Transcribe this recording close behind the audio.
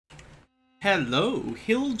Hello,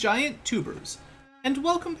 Hill Giant Tubers, and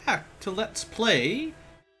welcome back to Let's Play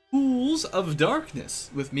Pools of Darkness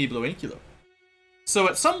with me, BlueAnkylo. So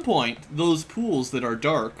at some point, those pools that are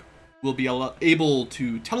dark will be able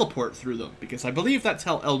to teleport through them, because I believe that's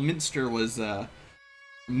how Elminster was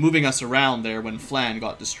moving us around there when Flan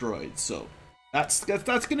got destroyed. So that's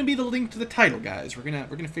going to be the link to the title, guys. We're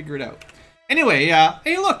gonna figure it out. Anyway,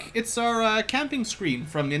 hey look, it's our camping screen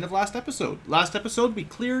from the end of last episode. Last episode, we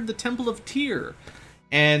cleared the Temple of Tyr,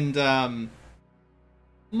 and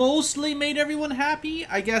mostly made everyone happy.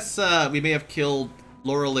 I guess we may have killed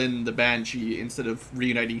Laurelin the Banshee instead of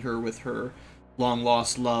reuniting her with her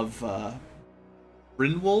long-lost love,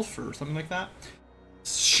 Brynwolf, or something like that.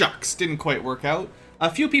 Shucks, didn't quite work out.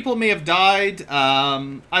 A few people may have died.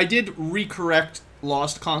 I did recorrect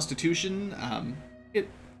Lost Constitution.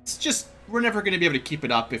 It's just, we're never going to be able to keep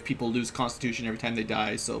it up if people lose Constitution every time they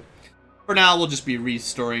die, so for now we'll just be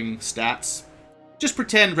restoring stats. Just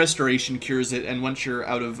pretend Restoration cures it, and once you're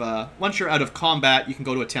out of combat, you can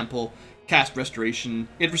go to a temple, cast Restoration.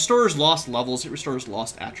 It restores lost levels, it restores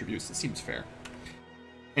lost attributes. It seems fair.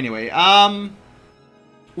 Anyway,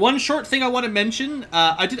 one short thing I want to mention,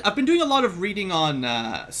 I've been doing a lot of reading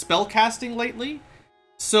on spell casting lately,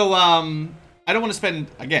 so I don't want to spend,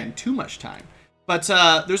 again, too much time. But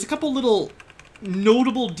there's a couple little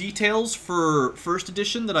notable details for first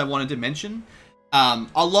edition that I wanted to mention.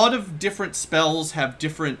 A lot of different spells have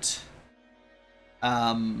different,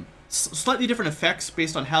 slightly different effects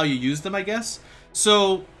based on how you use them, I guess.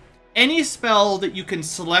 So any spell that you can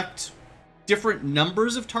select different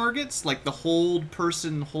numbers of targets, like the hold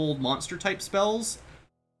person, hold monster type spells,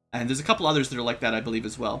 and there's a couple others that are like that, I believe,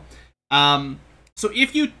 as well. So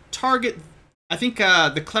if you target, I think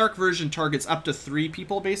the cleric version targets up to 3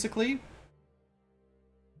 people, basically.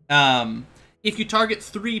 If you target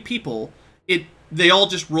 3 people, they all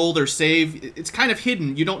just roll their save. It's kind of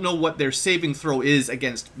hidden. You don't know what their saving throw is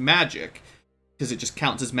against magic, because it just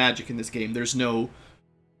counts as magic in this game. There's no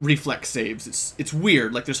reflex saves. It's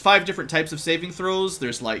weird. Like, there's 5 different types of saving throws.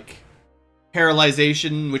 There's, like,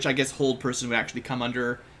 paralyzation, which I guess hold person would actually come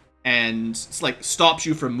under, and it's like stops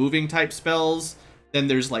you from moving type spells. Then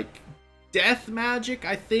there's, like, death magic,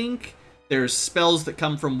 I think. There's spells that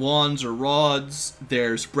come from wands or rods.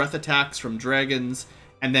 There's breath attacks from dragons.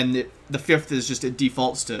 And then the 5th is just, it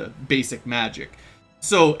defaults to basic magic.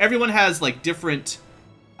 So everyone has, like, different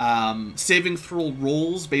saving throw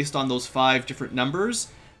rolls based on those 5 different numbers.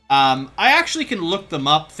 I actually can look them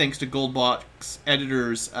up thanks to Goldbox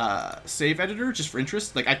Editor's save editor, just for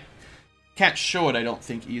interest. Like, I can't show it, I don't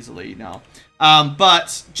think, easily now.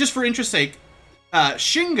 But just for interest's sake,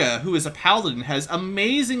 Shinga, who is a paladin, has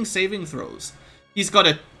amazing saving throws. He's got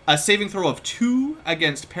a saving throw of 2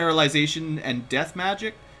 against paralyzation and death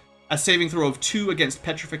magic, a saving throw of 2 against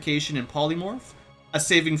petrification and polymorph, a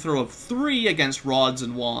saving throw of 3 against rods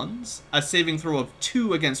and wands, a saving throw of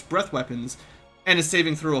 2 against breath weapons, and a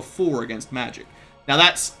saving throw of 4 against magic. Now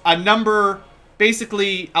that's a number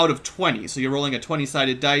basically out of 20, so you're rolling a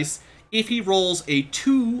 20-sided dice. If he rolls a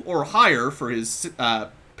 2 or higher for his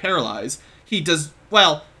paralyze, he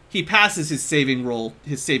passes his saving roll,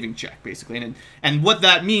 his saving check, basically. And what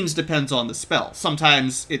that means depends on the spell.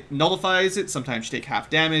 Sometimes it nullifies it, sometimes you take half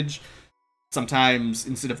damage, sometimes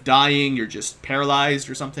instead of dying, you're just paralyzed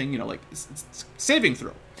or something, you know, like, it's saving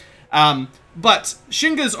throw. But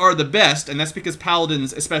Shingas are the best, and that's because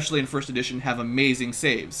paladins, especially in first edition, have amazing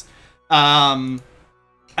saves.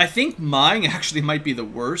 I think mine actually might be the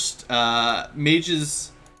worst.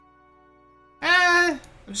 Mages, I'm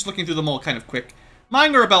just looking through them all kind of quick.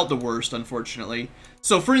 Mine are about the worst, unfortunately.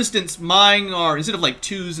 So, for instance, mine are, instead of like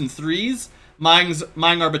 2s and 3s,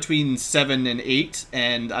 mine are between 7 and 8,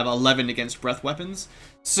 and I have 11 against breath weapons.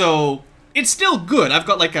 So, it's still good. I've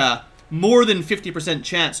got like a more than 50%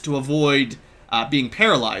 chance to avoid being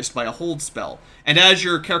paralyzed by a hold spell. And as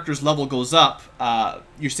your character's level goes up,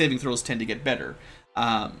 your saving throws tend to get better.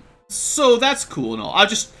 So, that's cool and all.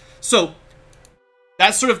 So,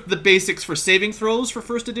 that's sort of the basics for saving throws for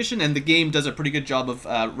first edition, and the game does a pretty good job of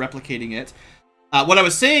replicating it. What I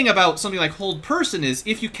was saying about something like Hold Person is,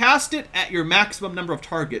 if you cast it at your maximum number of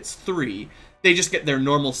targets, 3, they just get their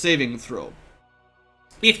normal saving throw.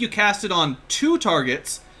 If you cast it on 2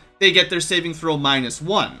 targets, they get their saving throw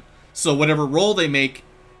 -1. So whatever roll they make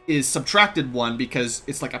is subtracted 1 because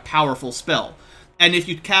it's like a powerful spell. And if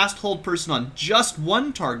you cast Hold Person on just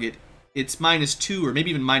 1 target, it's -2 or maybe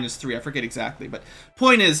even -3, I forget exactly. But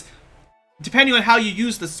point is, depending on how you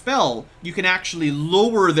use the spell, you can actually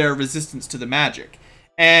lower their resistance to the magic.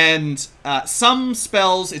 And some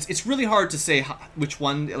spells, it's really hard to say which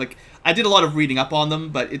one. Like, I did a lot of reading up on them,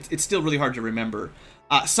 but it's still really hard to remember.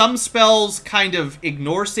 Some spells kind of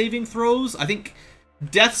ignore saving throws. I think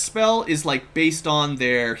Death Spell is like based on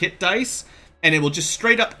their hit dice, and it will just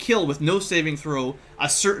straight up kill with no saving throw a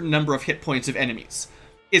certain number of hit points of enemies.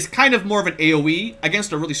 It's kind of more of an AoE.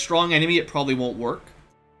 Against a really strong enemy, it probably won't work.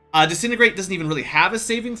 Disintegrate doesn't even really have a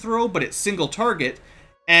saving throw, but it's single target.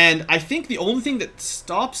 And I think the only thing that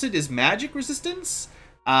stops it is magic resistance,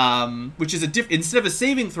 which is instead of a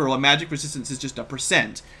saving throw, a magic resistance is just a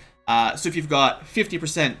percent. So if you've got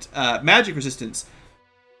 50% magic resistance,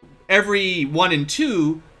 every 1 and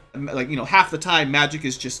 2, like, you know, half the time magic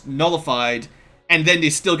is just nullified, and then they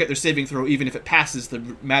still get their saving throw even if it passes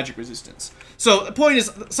the magic resistance. So the point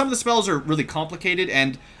is, some of the spells are really complicated,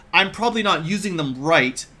 and I'm probably not using them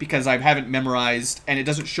right because I haven't memorized, and it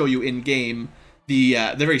doesn't show you in-game the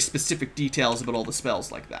very specific details about all the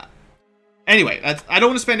spells like that. Anyway, I don't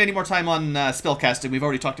want to spend any more time on spellcasting. We've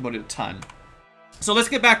already talked about it a ton. So let's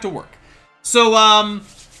get back to work. So,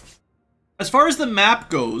 as far as the map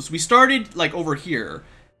goes, we started, like, over here.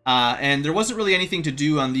 And there wasn't really anything to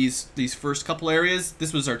do on these first couple areas.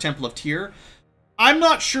 This was our Temple of Tyr. I'm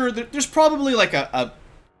not sure. There's probably, like, a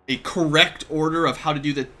correct order of how to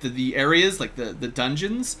do the areas, like the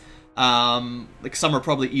dungeons. Like, some are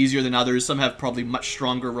probably easier than others. Some have probably much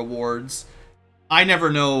stronger rewards. I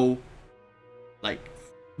never know, like,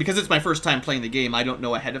 because it's my first time playing the game, I don't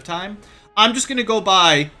know ahead of time. I'm just going to go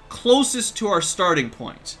by closest to our starting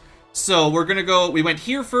point. So we're going to go, we went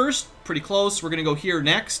here first, pretty close. We're going to go here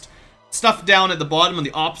next. Stuff down at the bottom on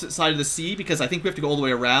the opposite side of the sea, because I think we have to go all the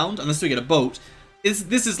way around, unless we get a boat.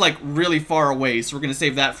 This is like really far away, so we're going to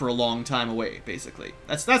save that for a long time away, basically.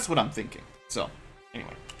 That's what I'm thinking. So,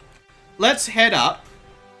 anyway. Let's head up.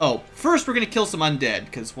 Oh, first we're going to kill some undead,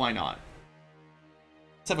 because why not?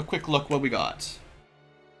 Let's have a quick look what we got.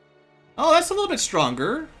 Oh, that's a little bit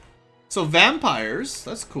stronger. So vampires,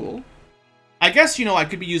 that's cool. I guess, you know, I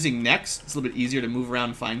could be using next. It's a little bit easier to move around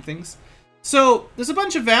and find things. So, there's a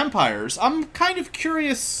bunch of vampires. I'm kind of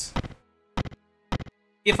curious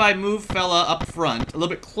if I move fella up front, a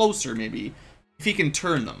little bit closer maybe, if he can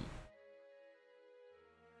turn them.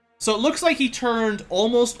 So it looks like he turned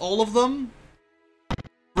almost all of them,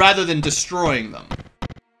 rather than destroying them.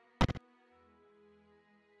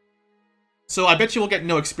 So I bet you will get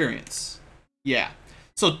no experience. Yeah.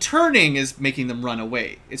 So turning is making them run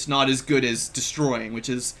away. It's not as good as destroying, which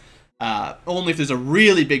is only if there's a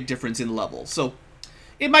really big difference in level. So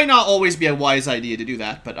it might not always be a wise idea to do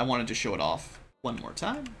that, but I wanted to show it off one more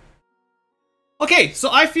time. Okay, so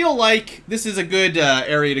I feel like this is a good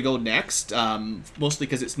area to go next, mostly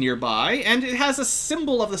because it's nearby, and it has a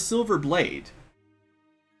symbol of the silver blade.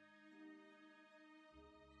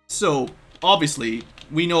 So, obviously,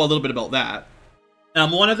 we know a little bit about that.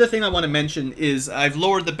 One other thing I want to mention is I've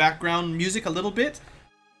lowered the background music a little bit.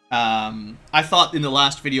 I thought in the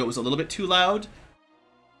last video it was a little bit too loud.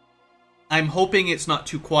 I'm hoping it's not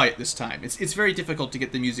too quiet this time. It's very difficult to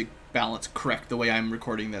get the music balance correct the way I'm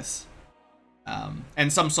recording this.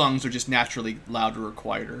 And some songs are just naturally louder or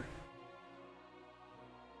quieter.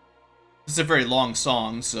 This is a very long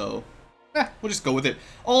song, so we'll just go with it.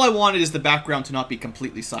 All I wanted is the background to not be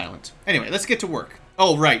completely silent. Anyway, let's get to work.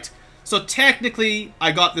 Oh, right. So technically,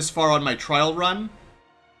 I got this far on my trial run.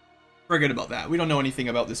 Forget about that. We don't know anything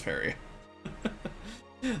about this area.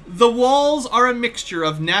 The walls are a mixture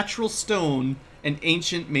of natural stone and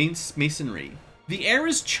ancient masonry. The air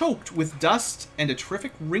is choked with dust, and a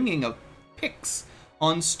terrific ringing of picks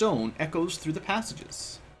on stone echoes through the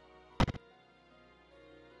passages.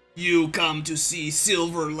 You come to see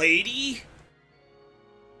Silver Lady?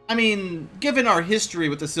 I mean, given our history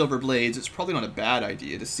with the Silver Blades, it's probably not a bad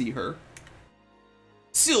idea to see her.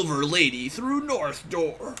 Silver Lady through North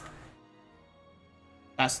Door.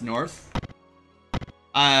 That's north.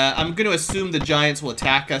 I'm going to assume the giants will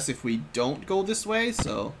attack us if we don't go this way,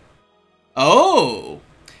 so... Oh!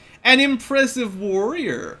 An impressive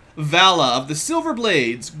warrior, Vala of the Silver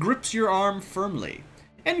Blades, grips your arm firmly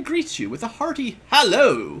and greets you with a hearty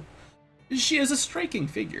hello. She is a striking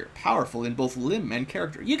figure, powerful in both limb and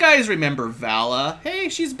character. You guys remember Vala? Hey,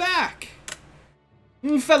 she's back!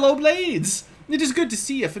 Fellow Blades, it is good to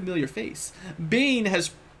see a familiar face. Bane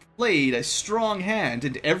has played a strong hand,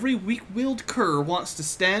 and every weak-willed cur wants to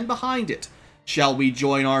stand behind it. Shall we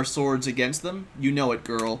join our swords against them? You know it,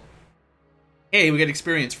 girl. Hey, we got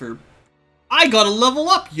experience for... I got a level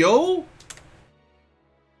up, yo!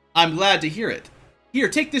 I'm glad to hear it. Here,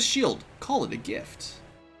 take this shield. Call it a gift.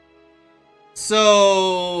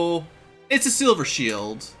 So... it's a silver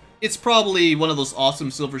shield. It's probably one of those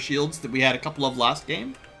awesome silver shields that we had a couple of last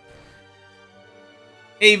game.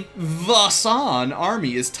 A Vasan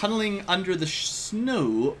army is tunneling under the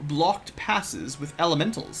snow-blocked passes with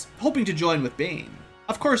elementals, hoping to join with Bane.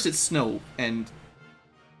 Of course it's snow and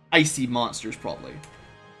icy monsters, probably.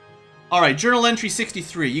 Alright, journal entry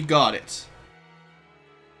 63, you got it.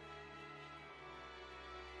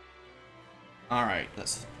 Alright,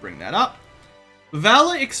 let's bring that up.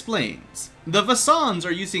 Vala explains, the Vasans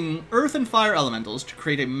are using earth and fire elementals to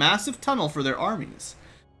create a massive tunnel for their armies.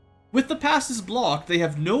 With the passes blocked, they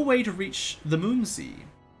have no way to reach the Moonsea.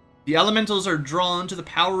 The elementals are drawn to the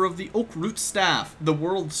power of the Oak Root Staff, the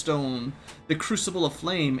World Stone, the Crucible of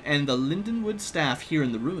Flame, and the Lindenwood Staff here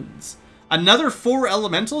in the ruins. Another 4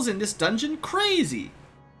 elementals in this dungeon? Crazy!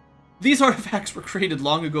 These artifacts were created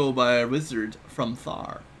long ago by a wizard from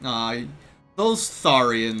Thar. Those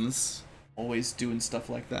Tharians. Always doing stuff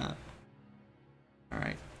like that.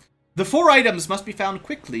 Alright. The 4 items must be found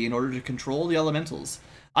quickly in order to control the elementals.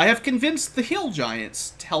 I have convinced the hill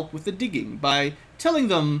giants to help with the digging by telling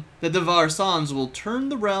them that the Varsans will turn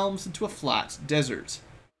the realms into a flat desert.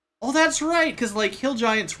 Oh, that's right, because like hill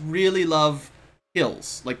giants really love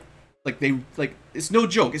hills. Like it's no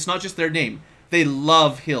joke. It's not just their name. They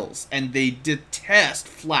love hills and they detest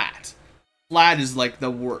flat. Flat is like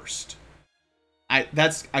the worst.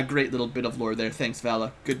 That's a great little bit of lore there. Thanks,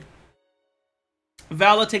 Vala. Good.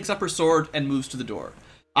 Vala takes up her sword and moves to the door.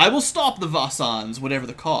 I will stop the Vasans, whatever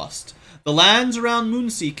the cost. The lands around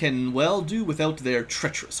Moonsea can well do without their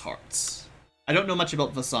treacherous hearts. I don't know much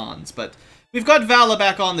about Vasans, but we've got Vala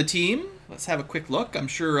back on the team. Let's have a quick look. I'm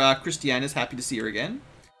sure Christiana's happy to see her again.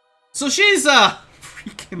 So she's a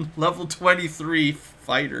freaking level 23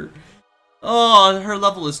 fighter. Oh, her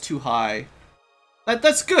level is too high.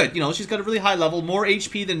 That's good. You know, she's got a really high level, more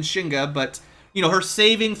HP than Shinga, but you know, her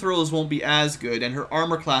saving throws won't be as good, and her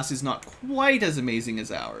armor class is not quite as amazing as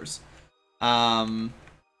ours. I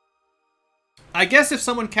guess if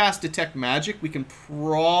someone casts Detect Magic, we can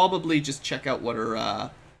probably just check out what her,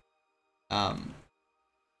 I don't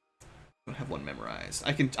have one memorized.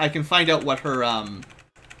 I can find out what her,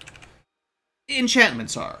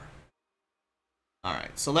 enchantments are.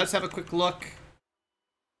 Alright, so let's have a quick look.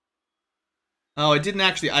 Oh, I didn't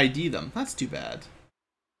actually ID them. That's too bad.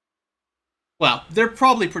 Well, they're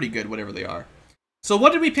probably pretty good, whatever they are. So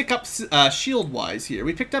what did we pick up shield-wise here?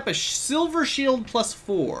 We picked up a silver shield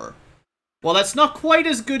 +4. Well, that's not quite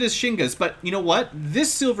as good as Shinga's, but you know what?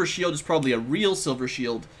 This silver shield is probably a real silver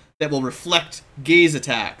shield that will reflect gaze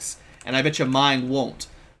attacks, and I bet you mine won't.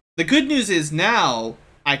 The good news is now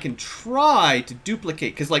I can try to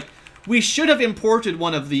duplicate, because like, we should have imported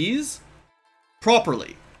one of these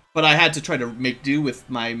properly, but I had to try to make do with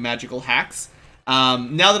my magical hacks.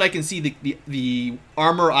 Now that I can see the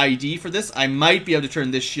armor ID for this, I might be able to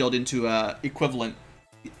turn this shield into equivalent,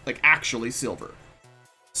 like actually silver.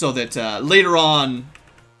 So that later on,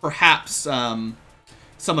 perhaps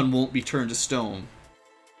someone won't be turned to stone.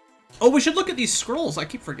 Oh, we should look at these scrolls. I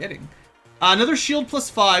keep forgetting. Another shield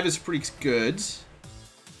 +5 is pretty good.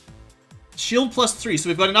 Shield +3. So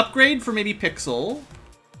we've got an upgrade for maybe Pixel.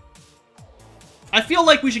 I feel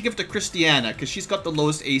like we should give it to Christiana, because she's got the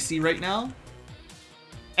lowest AC right now.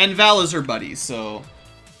 And Vala's her buddy, so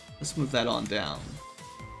let's move that on down.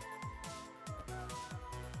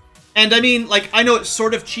 And I mean, like, I know it's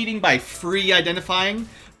sort of cheating by free identifying,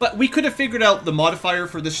 but we could have figured out the modifier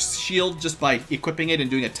for this shield just by equipping it and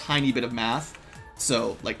doing a tiny bit of math.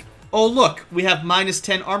 So, like, oh look, we have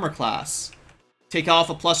 -10 armor class. Take off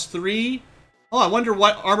a +3. Oh, I wonder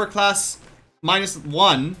what armor class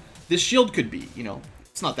 -1 this shield could be. You know,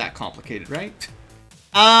 it's not that complicated, right?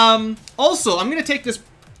 Also, I'm going to take this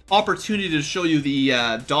opportunity to show you the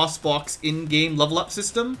DOSBox in-game level up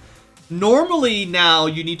system. Normally now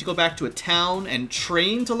you need to go back to a town and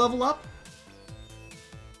train to level up.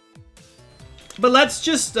 But let's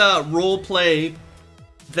just roleplay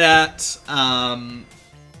that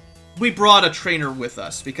we brought a trainer with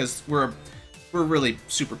us because we're a really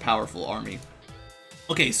super powerful army.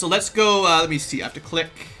 Okay, so let's go, let me see, I have to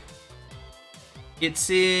click. It's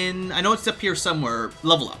in, I know it's up here somewhere.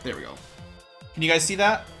 Level up, there we go. Can you guys see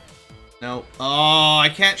that? No. Oh, I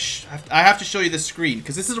can't, I have to show you this screen,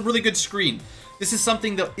 because this is a really good screen. This is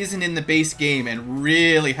something that isn't in the base game and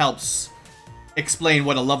really helps explain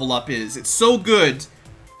what a level up is. It's so good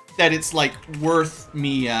that it's like worth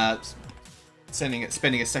me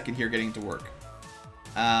spending a second here getting to work.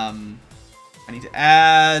 I need to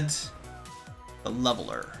add the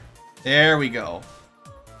leveler. There we go.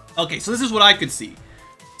 Okay, so this is what I could see.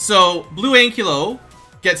 So, BlueAnkylo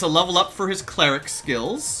gets a level up for his cleric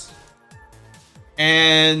skills.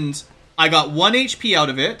 And I got 1 HP out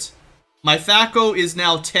of it. My Thaco is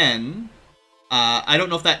now 10. I don't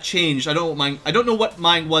know if that changed. I don't know what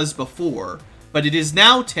mine was before, but it is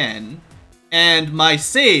now 10. And my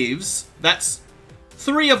saves, that's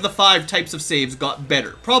 3 of the 5 types of saves got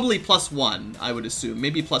better. Probably +1, I would assume.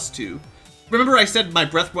 Maybe +2. Remember I said my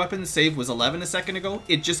breath weapon save was 11 a second ago?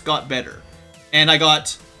 It just got better. And I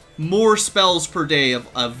got more spells per day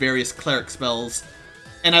of various cleric spells.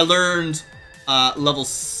 And I learned level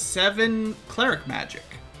 7 cleric magic.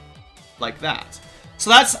 Like that. So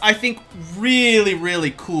that's, I think, really,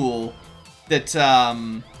 really cool that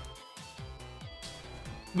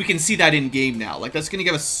we can see that in-game now. Like, that's going to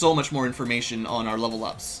give us so much more information on our level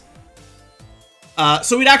ups.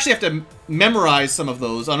 So we'd actually have to memorize some of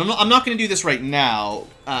those. I'm not going to do this right now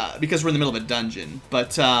because we're in the middle of a dungeon.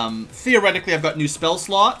 But theoretically, I've got new spell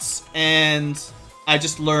slots, and I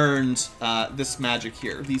just learned this magic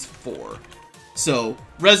here, these 4. So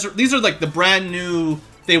these are like the brand new.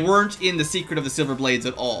 They weren't in the Secret of the Silver Blades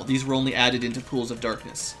at all. These were only added into Pools of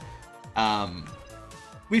Darkness.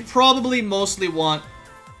 We probably mostly want.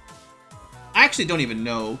 I actually don't even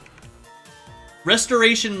know.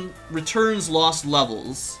 Restoration returns lost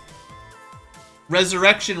levels.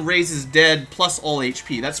 Resurrection raises dead plus all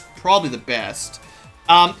HP. That's probably the best.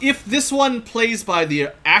 If this one plays by the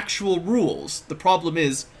actual rules, the problem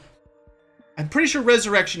is, I'm pretty sure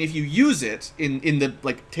Resurrection, if you use it in the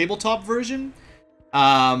like tabletop version,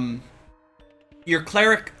 your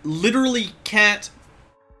cleric literally can't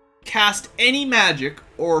cast any magic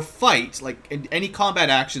or fight, like any combat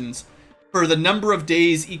actions, for the number of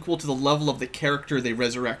days equal to the level of the character they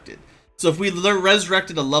resurrected. So if we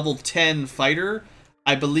resurrected a level 10 fighter,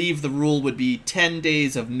 I believe the rule would be 10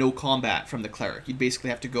 days of no combat from the cleric. You'd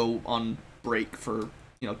basically have to go on break for,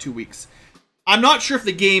 2 weeks. I'm not sure if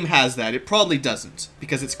the game has that. It probably doesn't,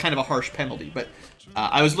 because it's kind of a harsh penalty. But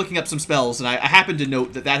I was looking up some spells, and I happened to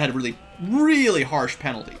note that had a really, really harsh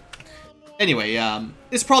penalty. Anyway,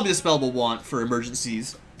 it's probably the spell we'll want for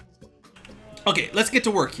emergencies. Okay, let's get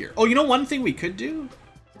to work here. Oh, you know one thing we could do?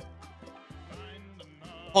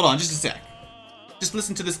 Hold on, just a sec. Just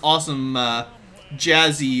listen to this awesome,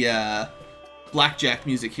 jazzy, blackjack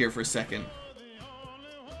music here for a second.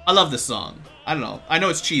 I love this song. I don't know. I know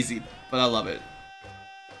it's cheesy, but I love it.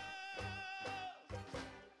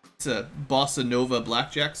 It's a bossa nova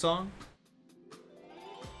blackjack song.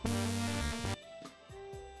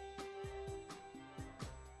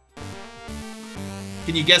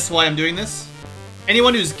 Can you guess why I'm doing this?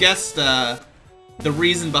 Anyone who's guessed the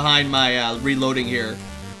reason behind my reloading here,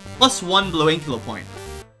 +1 BlueAnkylo point.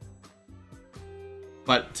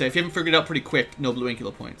 But if you haven't figured it out pretty quick, no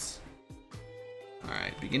BlueAnkylo points.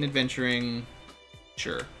 Alright, begin adventuring.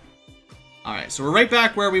 Sure. Alright, so we're right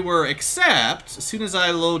back where we were, except as soon as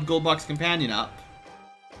I load Goldbox Companion up.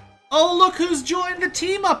 Oh, look who's joined the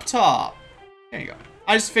team up top! There you go.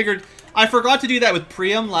 I just figured, I forgot to do that with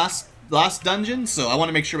Priam last dungeon, so I want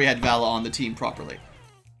to make sure we had Vala on the team properly.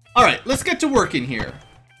 Alright, let's get to work in here.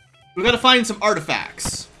 We've got to find some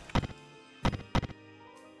artifacts.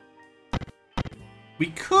 We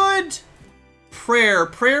could...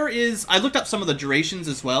 Prayer is... I looked up some of the durations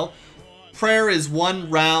as well. Prayer is 1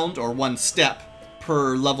 round or 1 step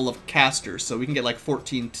per level of caster, so we can get like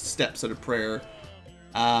 14 steps out of prayer.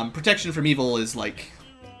 Protection from evil is like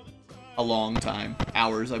a long time.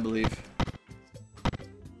 Hours, I believe.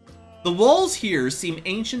 The walls here seem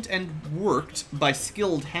ancient and worked by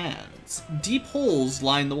skilled hands. Deep holes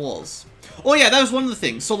line the walls. Oh yeah, that was one of the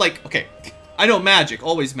things. So like, okay, I know magic,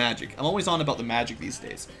 always magic. I'm always on about the magic these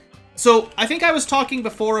days. So I think I was talking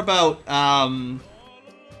before about,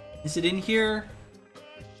 is it in here?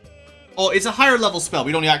 Oh, it's a higher level spell.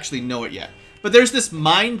 We don't actually know it yet. But there's this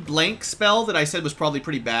Mind Blank spell that I said was probably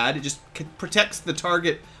pretty bad. It just protects the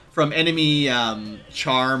target from enemy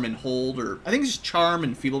charm and hold, or I think it's just charm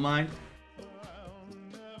and feeble mind.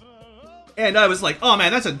 And I was like, oh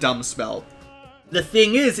man, that's a dumb spell. The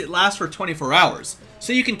thing is, it lasts for 24 hours.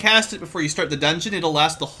 So you can cast it before you start the dungeon. It'll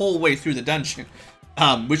last the whole way through the dungeon.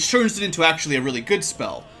 Which turns it into actually a really good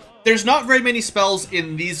spell. There's not very many spells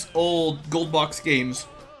in these old gold box games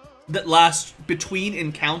that last between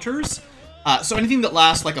encounters. So anything that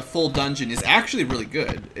lasts like a full dungeon is actually really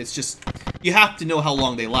good. It's just, you have to know how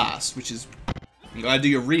long they last, which is, you gotta do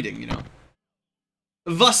your reading, you know.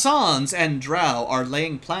 Vassans and Drow are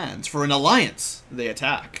laying plans for an alliance. They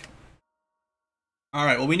attack.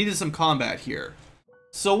 Alright, well we needed some combat here.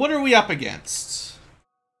 So what are we up against?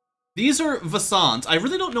 These are Vassans. I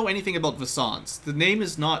really don't know anything about Vassans. The name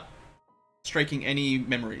is not striking any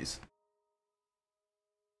memories.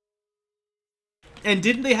 And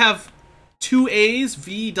didn't they have 2 A's,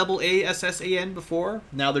 V-A-A-S-S-A-N before?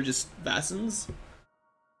 Now they're just Vassans.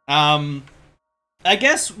 I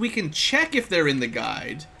guess we can check if they're in the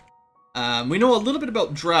guide. We know a little bit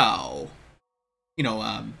about drow. You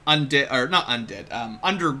know, undead, or not undead,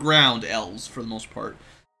 underground elves for the most part.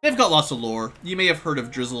 They've got lots of lore. You may have heard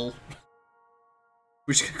of Drizzle.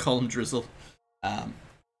 We're just gonna call him Drizzle.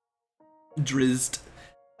 Drizzed.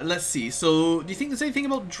 Let's see. So, do you think there's anything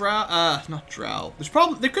about drow? Not drow.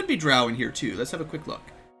 There could be drow in here too. Let's have a quick look.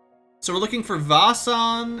 So we're looking for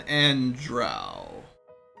Vasan and drow.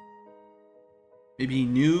 Maybe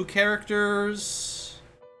new characters.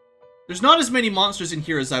 There's not as many monsters in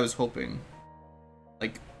here as I was hoping.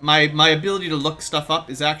 Like, my ability to look stuff up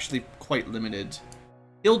is actually quite limited.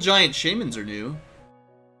 Hill Giant Shamans are new.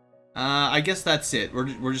 I guess that's it.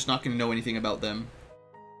 We're just not going to know anything about them.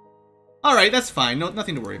 Alright, that's fine.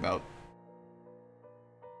 Nothing to worry about.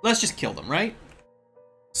 Let's just kill them, right?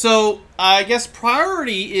 So, I guess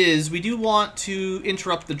priority is we do want to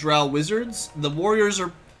interrupt the drow wizards. The warriors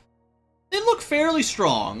they look fairly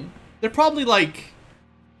strong. They're probably like,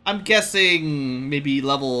 I'm guessing maybe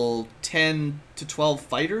level 10 to 12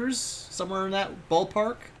 fighters, somewhere in that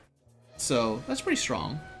ballpark. So, that's pretty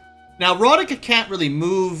strong. Now, Rodica can't really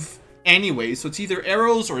move anyway, so it's either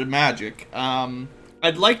arrows or magic.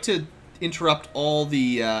 I'd like to interrupt all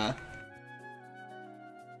the,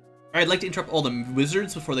 I'd like to interrupt all the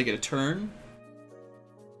wizards before they get a turn.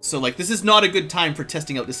 So, like, this is not a good time for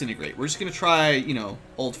testing out Disintegrate. We're just gonna try, you know,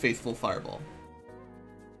 Old Faithful Fireball.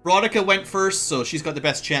 Rodica went first, so she's got the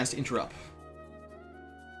best chance to interrupt.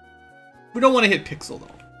 We don't want to hit Pixel,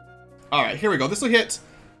 though. Alright, here we go. This will hit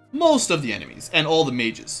most of the enemies, and all the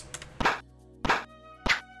mages.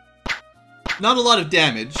 Not a lot of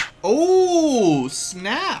damage. Oh,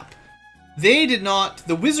 snap! They did not...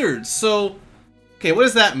 The wizards, so... Okay, what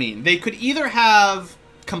does that mean? They could either have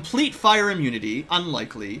complete fire immunity,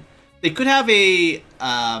 unlikely. They could have a...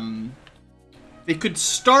 They could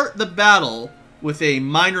start the battle with a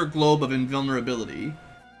minor globe of invulnerability.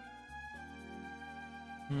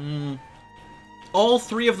 All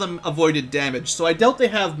three of them avoided damage, so I doubt they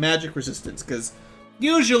have magic resistance, because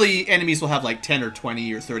usually enemies will have like 10 or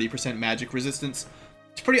 20 or 30% magic resistance.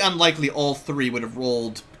 It's pretty unlikely all three would have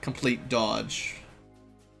rolled complete dodge.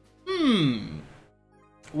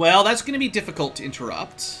 Well, that's going to be difficult to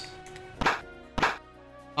interrupt.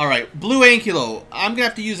 Alright, BlueAnkylo. I'm going to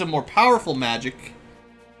have to use a more powerful magic.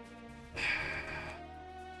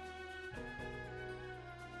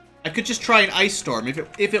 I could just try an Ice Storm. If it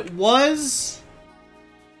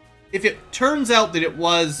turns out that it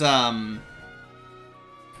was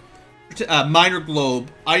Minor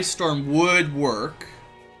Globe, Ice Storm would work.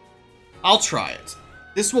 I'll try it.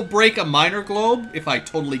 This will break a Minor Globe if I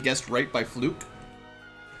totally guessed right by fluke.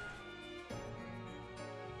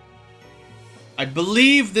 I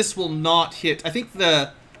believe this will not hit. I think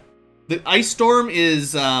the Ice Storm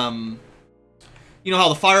is, you know how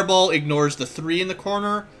the Fireball ignores the 3 in the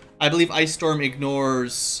corner? I believe Ice Storm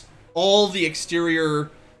ignores all the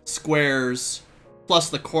exterior squares plus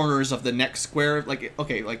the corners of the next square. Like,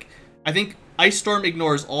 okay, like, I think Ice Storm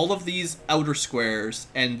ignores all of these outer squares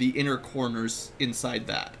and the inner corners inside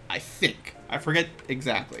that. I think. I forget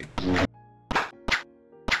exactly.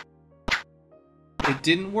 It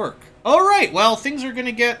didn't work. Alright, well, things are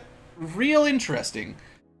gonna get real interesting.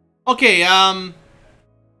 Okay,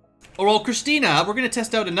 well, Christina, we're gonna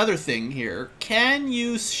test out another thing here. Can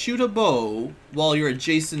you shoot a bow while you're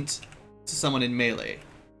adjacent to someone in melee?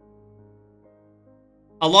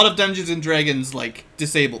 A lot of Dungeons and Dragons, like,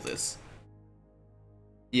 disable this.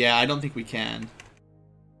 Yeah, I don't think we can.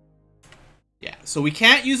 Yeah, so we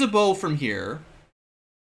can't use a bow from here.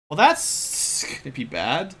 Well, that's gonna be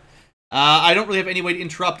bad. I don't really have any way to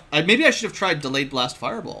interrupt. Maybe I should have tried Delayed Blast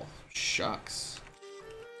Fireball. Shucks.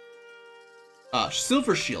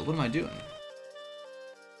 Silver Shield, what am I doing?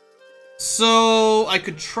 So, I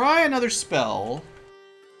could try another spell.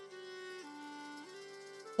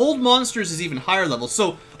 Hold Monsters is even higher level.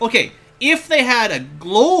 So, okay, if they had a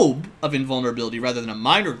globe of invulnerability rather than a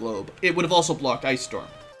minor globe, it would have also blocked Ice Storm.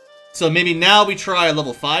 So maybe now we try a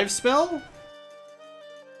level 5 spell?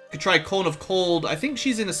 Could try Cone of Cold. I think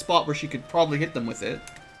she's in a spot where she could probably hit them with it.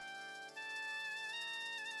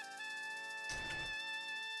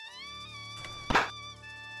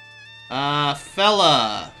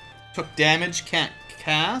 Fella. Took damage, can't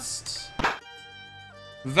cast.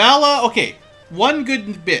 Vala, okay. One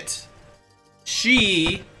good bit.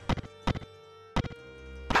 She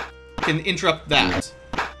can interrupt that.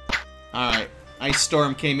 Alright. Ice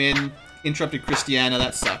Storm came in, interrupted Christiana,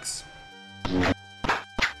 that sucks.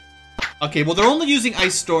 Okay, well, they're only using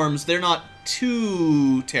Ice Storms. They're not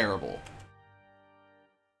too terrible.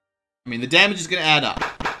 I mean, the damage is going to add up.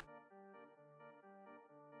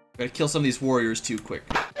 Gotta kill some of these warriors too quick.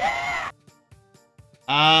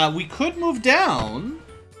 We could move down.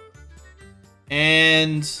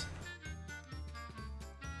 And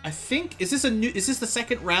I think, is this the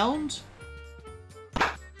second round?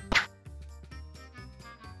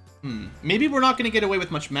 Maybe we're not gonna get away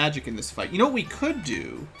with much magic in this fight. You know what we could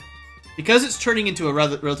do? Because it's turning into a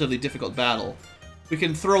relatively difficult battle, we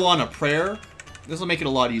can throw on a prayer. This will make it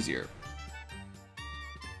a lot easier.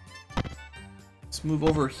 Let's move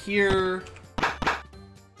over here.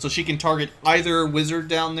 So she can target either wizard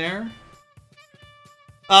down there.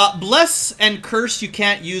 Bless and Curse you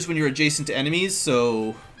can't use when you're adjacent to enemies,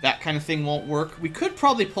 so that kind of thing won't work. We could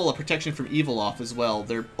probably pull a Protection from Evil off as well.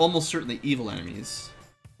 They're almost certainly evil enemies.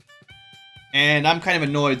 And I'm kind of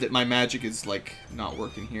annoyed that my magic is, like, not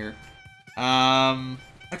working here. I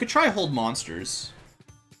could try Hold Monsters.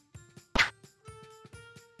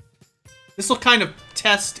 This will kind of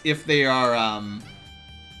test if they are,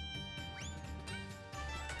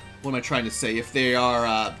 what am I trying to say? If they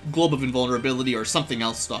are, Globe of Invulnerability or something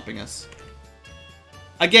else stopping us.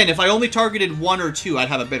 Again, if I only targeted 1 or 2, I'd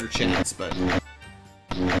have a better chance, but...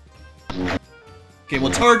 Okay, well,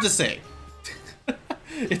 it's hard to say.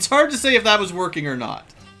 It's hard to say if that was working or not.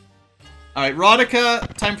 Alright,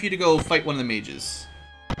 Rodica, time for you to go fight one of the mages.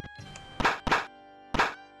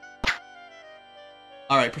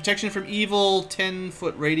 Alright, Protection from Evil,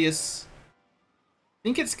 10-foot radius. I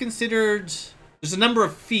think it's considered... There's a number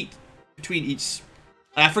of feet between each...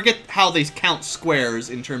 I forget how they count squares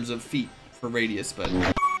in terms of feet for radius, but...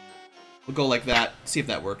 We'll go like that, see if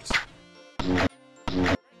that works.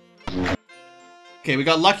 Okay, we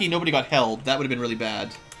got lucky, nobody got held. That would have been really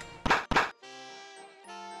bad.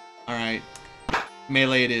 Alright.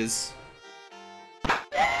 Melee it is.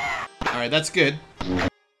 Alright, that's good.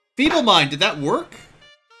 Feeble Mind, did that work?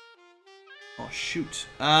 Oh, shoot.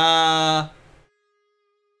 I'm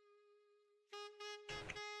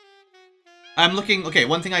looking... Okay,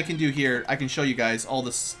 one thing I can do here, I can show you guys all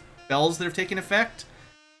the spells that have taken effect.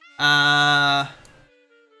 I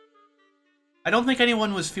don't think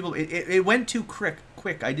anyone was feeble. It went too quick.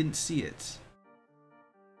 I didn't see it.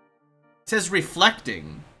 It says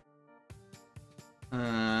reflecting.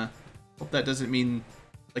 Hope that doesn't mean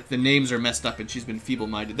like the names are messed up and she's been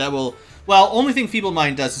feeble-minded. That will... Well, only thing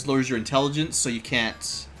feeble-mind does is lowers your intelligence, so you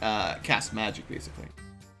can't cast magic, basically.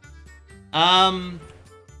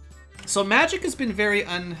 So magic has been very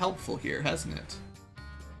unhelpful here, hasn't it?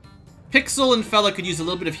 Pixel and Fella could use a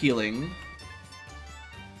little bit of healing.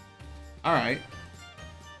 Alright.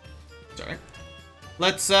 Sorry.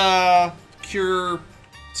 Let's, cure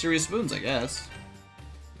serious wounds, I guess.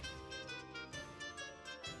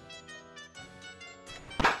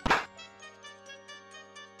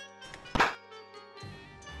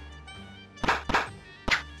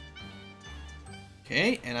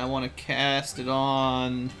 Okay, and I want to cast it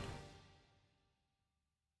on...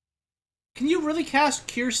 Can you really cast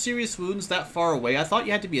Cure Serious Wounds that far away? I thought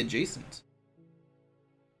you had to be adjacent.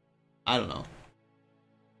 I don't know.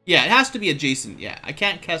 Yeah, it has to be adjacent. Yeah, I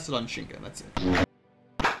can't cast it on Shinka. That's it.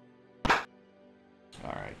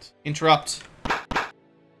 Alright. Interrupt.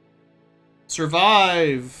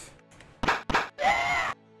 Survive!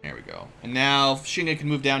 There we go. And now Shinka can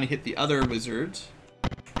move down and hit the other wizard.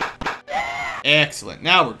 Excellent.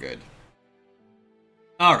 Now we're good.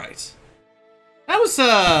 Alright. That was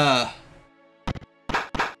a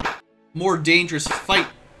more dangerous fight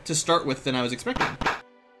to start with than I was expecting.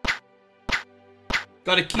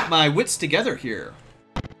 Gotta keep my wits together here.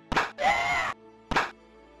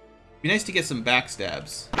 Be nice to get some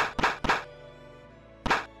backstabs.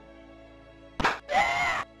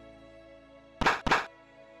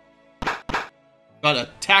 Gotta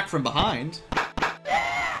attack from behind.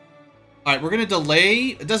 Alright, we're gonna delay.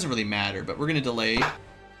 It doesn't really matter, but we're gonna delay.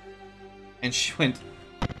 And she went...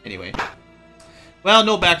 Anyway. Well,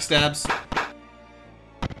 no backstabs.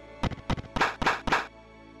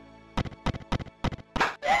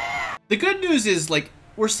 The good news is, like,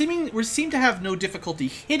 we seem to have no difficulty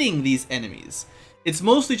hitting these enemies. It's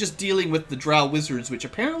mostly just dealing with the drow wizards, which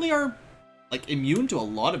apparently are, like, immune to a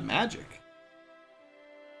lot of magic.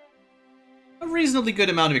 A reasonably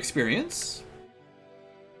good amount of experience.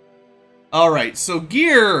 Alright, so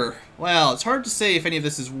gear. Well, it's hard to say if any of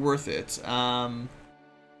this is worth it.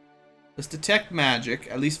 Let's detect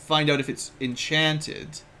magic, at least find out if it's enchanted.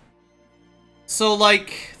 So,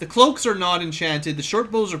 like, the cloaks are not enchanted, the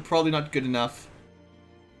short bows are probably not good enough.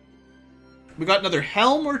 We got another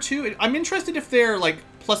helm or two. I'm interested if they're, like,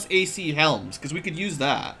 plus AC helms, because we could use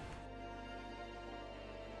that.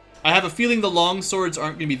 I have a feeling the long swords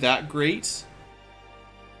aren't going to be that great.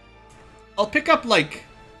 I'll pick up, like...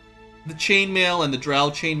 the chainmail and the drow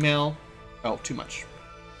chainmail. Oh, too much.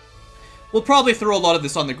 We'll probably throw a lot of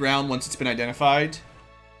this on the ground once it's been identified.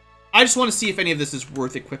 I just want to see if any of this is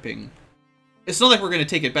worth equipping. It's not like we're going to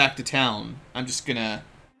take it back to town. I'm just going to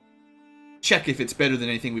check if it's better than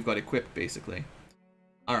anything we've got equipped, basically.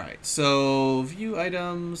 Alright, so view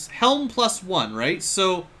items. Helm +1, right?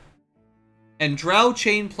 So, and drow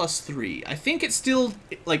chain +3. I think it's still,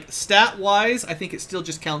 like, stat-wise, I think it still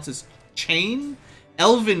just counts as chain.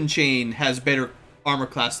 Elven chain has better armor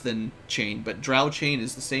class than chain, but drow chain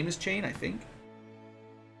is the same as chain, I think.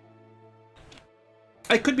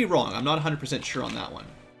 I could be wrong. I'm not 100% sure on that one.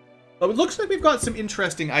 But it looks like we've got some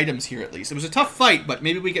interesting items here, at least. It was a tough fight, but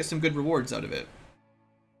maybe we get some good rewards out of it.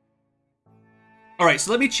 Alright,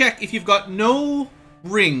 so let me check. If you've got no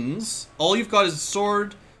rings, all you've got is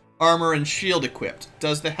sword, armor, and shield equipped.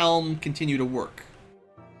 Does the helm continue to work?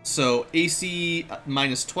 So, AC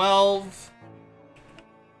 -12.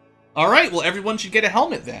 Alright, well everyone should get a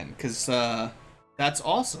helmet then, because that's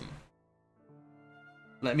awesome.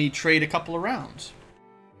 Let me trade a couple around.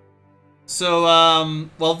 So,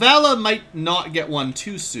 well, Vala might not get one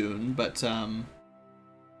too soon, but, sorry,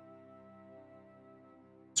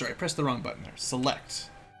 I pressed the wrong button there. Select.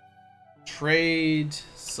 Trade,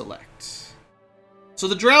 select. So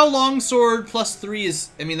the Drow Longsword +3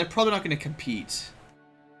 is, I mean, they're probably not going to compete.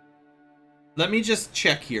 Let me just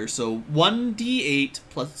check here. So 1d8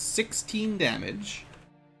 plus 16 damage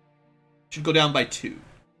should go down by 2.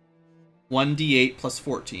 1d8 plus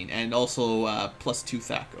 14, and also +2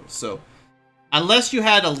 Thaco. So unless you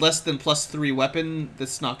had a less than +3 weapon,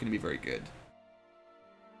 that's not going to be very good.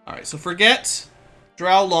 Alright, so forget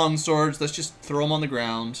Drow Longswords. Let's just throw them on the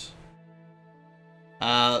ground.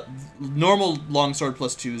 Normal Longsword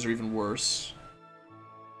 +2s are even worse.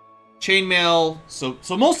 Chainmail, so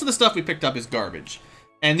most of the stuff we picked up is garbage.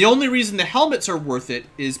 And the only reason the helmets are worth it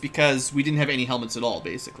is because we didn't have any helmets at all,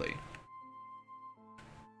 basically.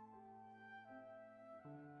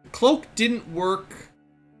 The cloak didn't work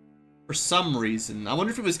for some reason. I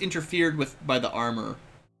wonder if it was interfered with by the armor.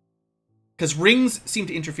 Because rings seem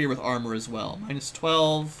to interfere with armor as well.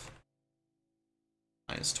 -12.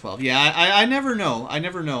 -12. Yeah, I never know. I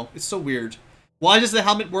never know. It's so weird. Why does the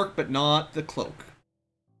helmet work but not the cloak?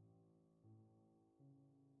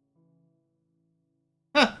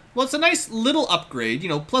 Huh. Well, it's a nice little upgrade. You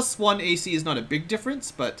know, +1 AC is not a big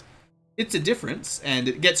difference, but it's a difference. And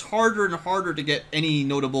it gets harder and harder to get any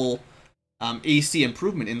notable AC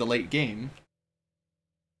improvement in the late game.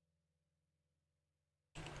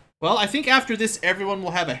 Well, I think after this, everyone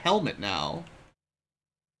will have a helmet now.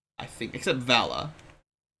 I think, except Vala.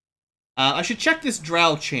 I should check this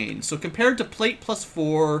Drow chain. So compared to plate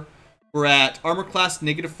 +4, we're at armor class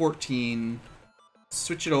 -14.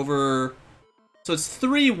 Switch it over. So it's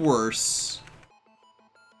 3 worse.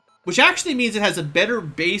 Which actually means it has a better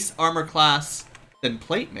base armor class than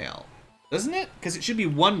plate mail. Doesn't it? Because it should be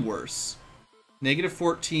 1 worse.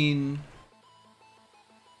 -14.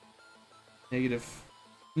 Negative...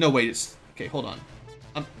 No, wait, it's... Okay, hold on.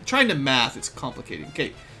 I'm trying to math, it's complicated.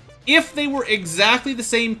 Okay, if they were exactly the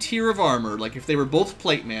same tier of armor, like if they were both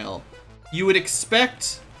plate mail, you would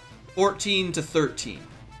expect 14 to 13.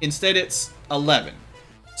 Instead, it's 11.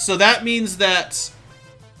 So that means that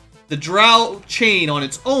the Drow chain on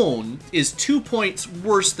its own is 2 points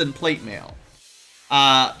worse than plate mail.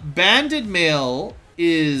 Banded mail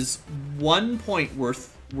is 1 point worse.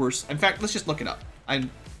 In fact, let's just look it up. I'm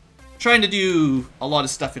trying to do a lot of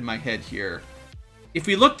stuff in my head here. If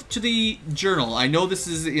we look to the journal, I know this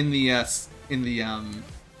is in the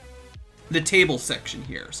table section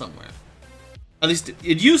here somewhere. At least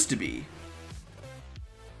it used to be.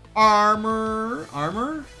 Armor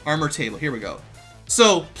table. Here we go.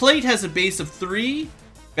 So plate has a base of 3,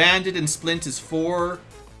 banded and splint is 4.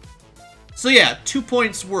 So yeah, 2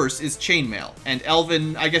 points worse is chainmail, and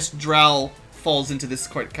elven, I guess Drow falls into this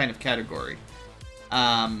kind of category.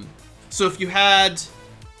 So if you had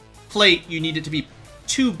plate, you need it to be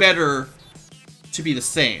 2 better to be the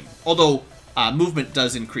same. Although movement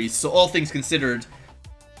does increase, so all things considered,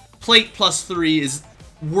 plate +3 is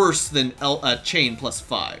worse than chain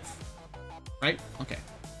 +5. Right? Okay.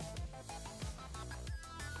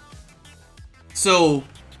 So,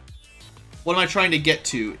 what am I trying to get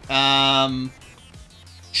to?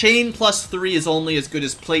 Chain +3 is only as good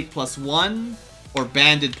as plate +1, or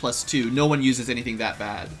banded +2. No one uses anything that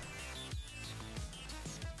bad.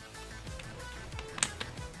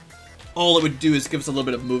 All it would do is give us a little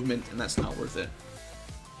bit of movement, and that's not worth it.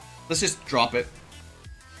 Let's just drop it.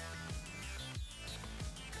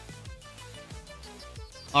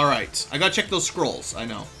 Alright, I gotta check those scrolls, I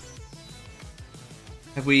know.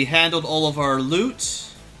 Have we handled all of our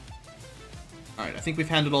loot? Alright, I think we've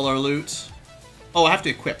handled all our loot. Oh, I have to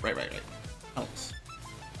equip. Right. Helps.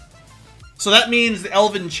 So that means the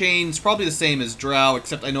Elven Chain's probably the same as Drow,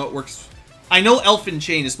 except I know it works... I know Elfin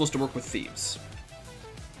Chain is supposed to work with thieves.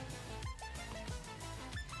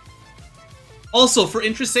 Also, for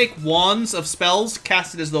interest's sake, wands of spells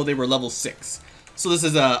casted as though they were level 6. So this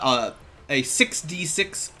is a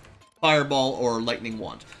 6d6 fireball or lightning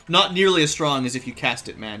wand. Not nearly as strong as if you cast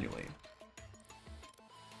it manually.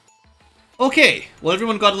 Okay, well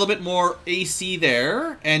everyone got a little bit more AC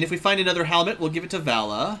there, and if we find another helmet, we'll give it to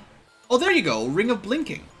Vala. Oh, there you go, Ring of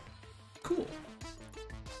Blinking. Cool.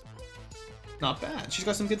 Not bad, she's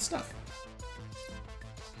got some good stuff.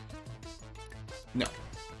 No.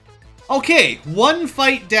 Okay, one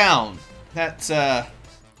fight down. That's, we're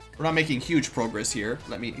not making huge progress here,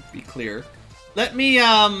 let me be clear. Let me,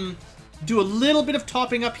 do a little bit of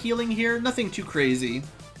topping up healing here, nothing too crazy.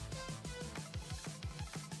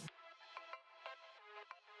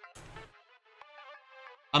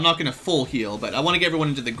 I'm not going to full heal, but I want to get everyone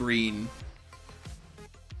into the green.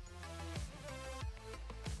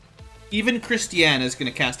 Even Christiana is going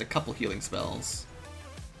to cast a couple healing spells.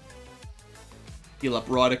 Heal up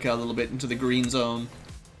Rodica a little bit into the green zone.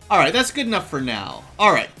 Alright, that's good enough for now.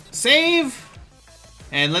 Alright, save.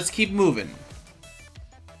 And let's keep moving.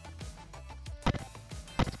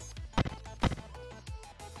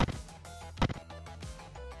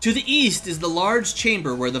 To the east is the large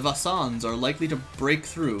chamber where the Vassans are likely to break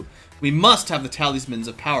through. We must have the talismans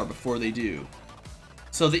of power before they do.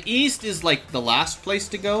 So the east is like the last place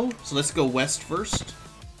to go, so let's go west first.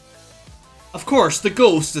 Of course, the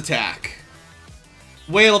ghost attack.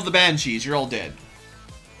 Wail of the Banshees, you're all dead.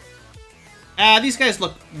 These guys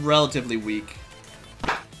look relatively weak.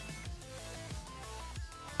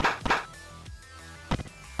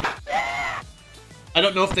 I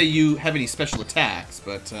don't know if they have any special attacks,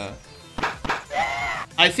 but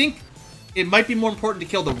I think it might be more important to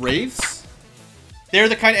kill the Wraiths. They're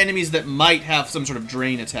the kind of enemies that might have some sort of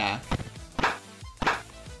drain attack.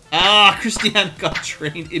 Ah, Christiana got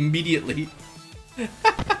drained immediately.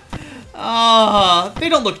 Ah, they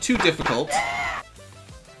don't look too difficult.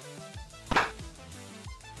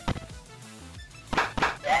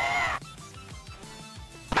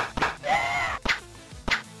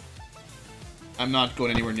 I'm not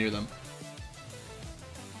going anywhere near them.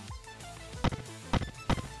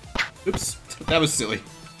 Oops, that was silly.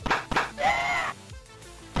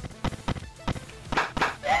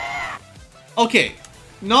 Okay,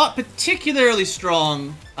 not particularly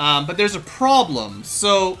strong, but there's a problem.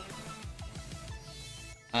 So,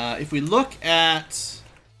 if we look at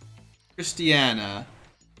Christiana,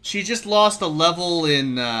 she just lost a level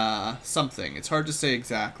in something. It's hard to say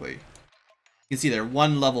exactly. You can see there,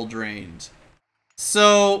 1 level drained.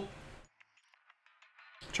 So,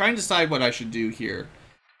 trying to decide what I should do here.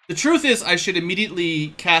 The truth is, I should immediately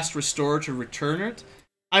cast Restore to return it.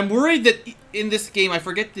 I'm worried that in this game, I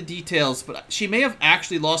forget the details, but she may have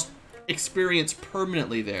actually lost experience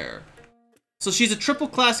permanently there. So she's a triple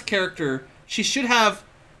class character. She should have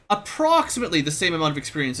approximately the same amount of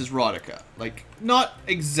experience as Rodica. Like, not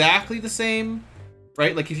exactly the same,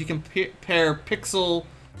 right? Like, if you compare Pixel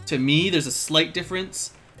to me, there's a slight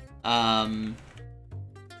difference. Bella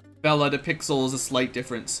to Pixel is a slight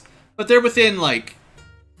difference. But they're within, like,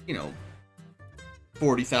 you know,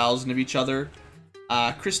 40,000 of each other.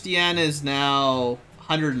 Christiana is now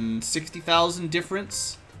 160,000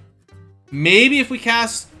 difference. Maybe if we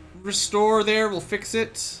cast Restore there, we'll fix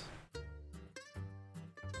it.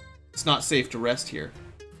 It's not safe to rest here.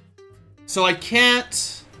 So I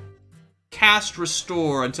can't cast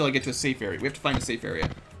Restore until I get to a safe area. We have to find a safe area.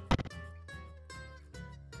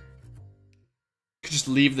 Just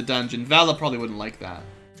leave the dungeon. Vala probably wouldn't like that.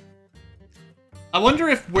 I wonder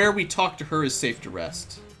if where we talk to her is safe to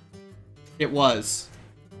rest. It was.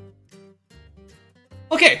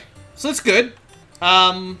 Okay, so that's good.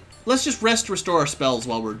 Let's just restore our spells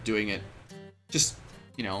while we're doing it. Just,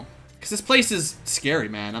 you know, because this place is scary,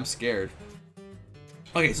 man. I'm scared.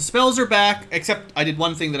 Okay, so spells are back, except I did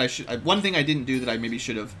one thing that one thing I didn't do that I maybe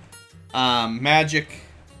should have. Magic,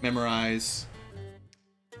 memorize.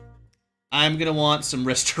 I'm gonna want some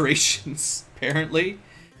restorations, apparently.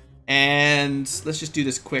 And let's just do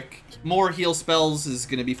this quick. More heal spells is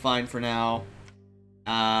gonna be fine for now.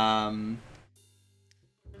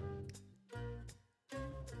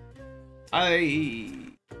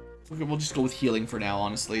 We'll just go with healing for now,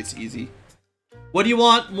 honestly. It's easy. What do you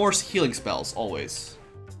want? More healing spells, always.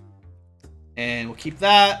 And we'll keep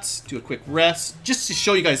that. Do a quick rest. Just to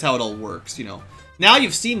show you guys how it all works, you know. Now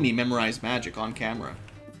you've seen me memorize magic on camera.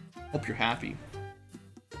 Hope you're happy.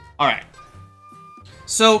 Alright.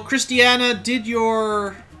 So, Christiana, did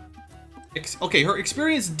your... Okay, her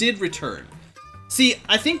experience did return. See,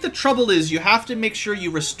 I think the trouble is you have to make sure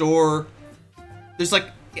you restore... There's like...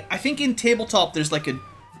 I think in tabletop there's like a...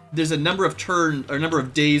 There's a number of turn or number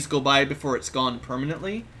of days go by before it's gone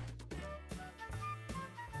permanently.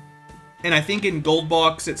 And I think in Gold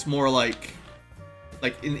Box it's more like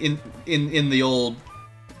in the old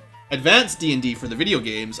advanced D&D for the video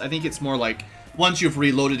games, I think it's more like once you've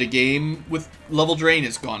reloaded a game with level drain,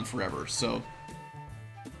 it's gone forever. So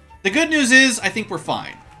the good news is I think we're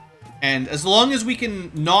fine. And as long as we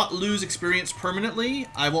can not lose experience permanently,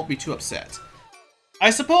 I won't be too upset.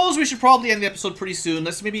 I suppose we should probably end the episode pretty soon.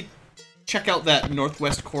 Let's maybe check out that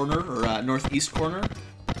northwest corner, or northeast corner.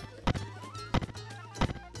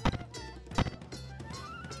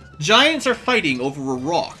 Giants are fighting over a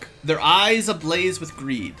rock, their eyes ablaze with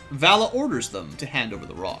greed. Vala orders them to hand over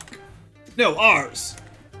the rock. No, ours!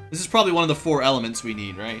 This is probably one of the 4 elements we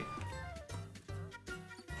need, right?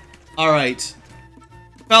 Alright.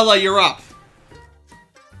 Vala, you're up.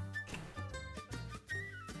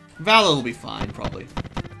 Vala will be fine, probably.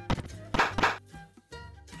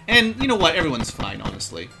 And, you know what? Everyone's fine,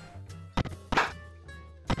 honestly.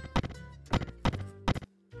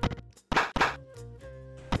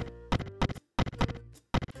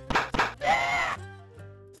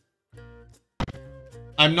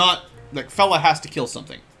 I'm not... Like, fella has to kill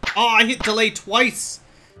something. Oh, I hit delay twice!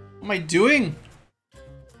 What am I doing?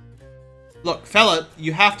 Look, fella,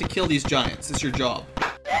 you have to kill these giants. It's your job.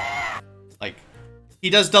 Like... He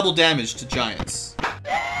does double damage to giants.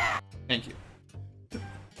 Thank you.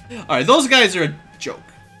 Alright, those guys are a joke.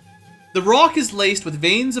 The rock is laced with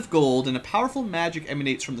veins of gold and a powerful magic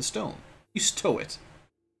emanates from the stone. You stow it.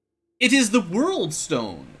 It is the World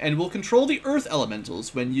Stone and will control the earth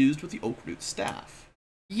elementals when used with the oak root staff.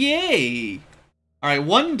 Yay! Alright,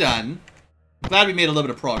 1 done. Glad we made a little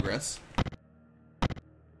bit of progress.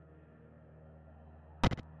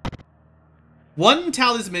 1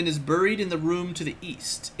 talisman is buried in the room to the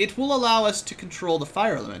east. It will allow us to control the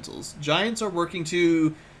fire elementals. Giants are working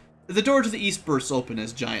to... The door to the east bursts open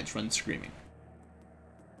as giants run screaming.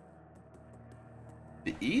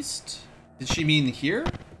 The east? Did she mean here?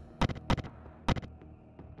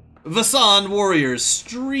 Vasan warriors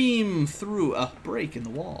stream through a break in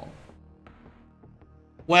the wall.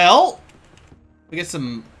 Well, we get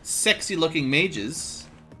some sexy looking mages.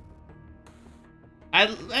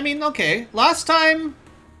 I mean, okay. Last time,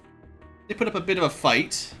 they put up a bit of a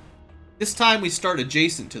fight. This time we start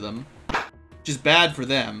adjacent to them, which is bad for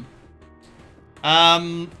them.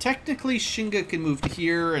 Technically, Shinga can move to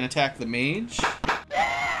here and attack the mage.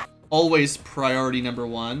 Always priority number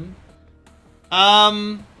 1.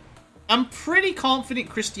 I'm pretty confident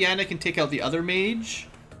Christiana can take out the other mage.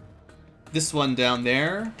 This one down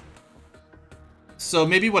there. So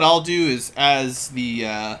maybe what I'll do is, as the,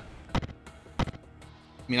 I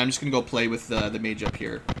mean, I'm just gonna go play with the mage up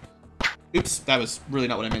here. Oops, that was really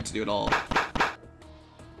not what I meant to do at all.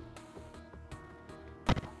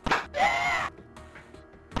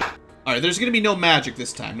 Alright, there's gonna be no magic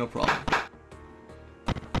this time, no problem.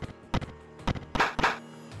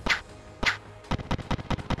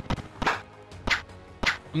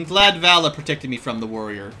 I'm glad Vala protected me from the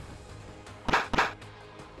warrior.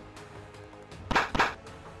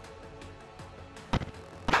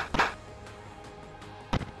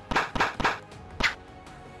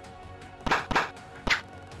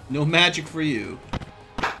 No magic for you.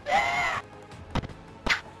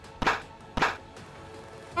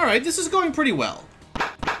 Alright, this is going pretty well.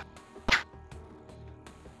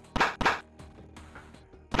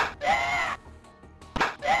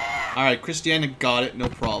 Alright, Christiana got it, no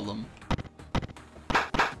problem.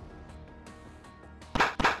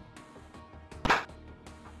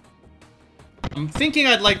 I'm thinking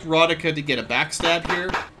I'd like Rodica to get a backstab here.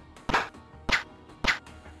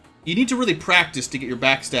 You need to really practice to get your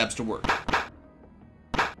backstabs to work.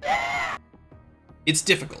 It's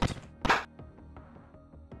difficult.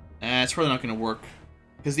 It's probably not going to work.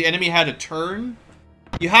 Because the enemy had a turn.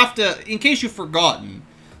 You have to, in case you've forgotten,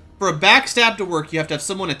 for a backstab to work, you have to have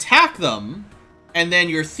someone attack them, and then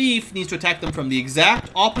your thief needs to attack them from the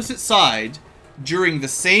exact opposite side during the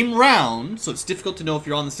same round, so it's difficult to know if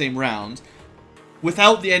you're on the same round,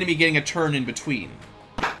 without the enemy getting a turn in between.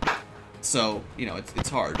 So, you know, it's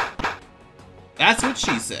hard. That's what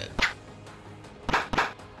she said.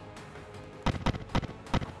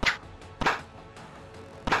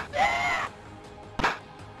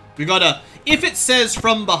 We gotta... If it says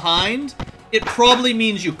from behind, it probably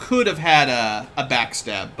means you could have had a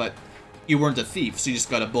backstab, but you weren't a thief, so you just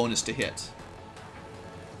got a bonus to hit.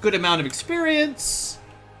 Good amount of experience.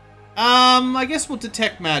 I guess we'll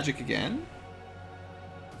detect magic again.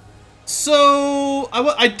 So,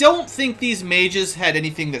 I don't think these mages had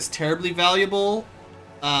anything that's terribly valuable.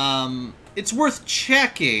 It's worth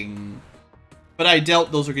checking, but I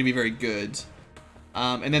doubt those are going to be very good.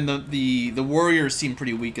 And then the warriors seem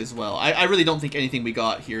pretty weak as well. I really don't think anything we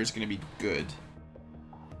got here is going to be good.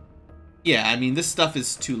 Yeah, I mean, this stuff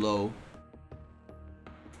is too low.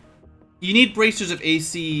 You need bracers of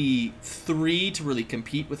AC 3 to really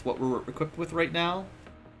compete with what we're equipped with right now.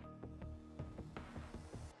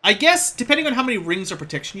 I guess, depending on how many rings of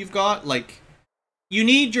protection you've got, like, you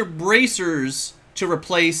need your bracers to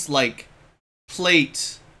replace, like,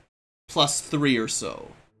 plate plus 3 or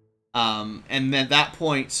so. And then at that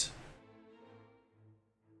point...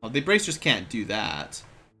 Oh, the bracers can't do that.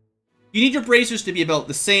 You need your bracers to be about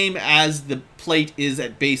the same as the plate is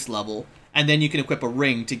at base level, and then you can equip a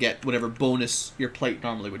ring to get whatever bonus your plate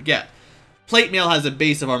normally would get. Plate mail has a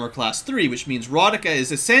base of armor class 3, which means Rodica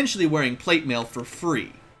is essentially wearing plate mail for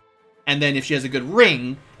free. And then if she has a good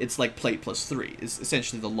ring, it's like plate plus 3, is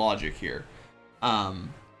essentially the logic here.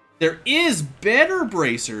 There is better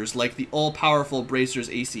bracers, like the all-powerful bracers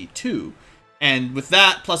AC 2. And with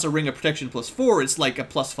that, plus a ring of protection plus 4, it's like a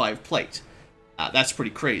plus 5 plate. That's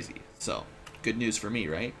pretty crazy. So, good news for me,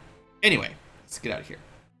 right? Anyway, let's get out of here.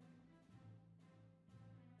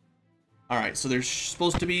 Alright, so there's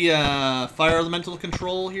supposed to be fire elemental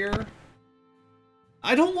control here.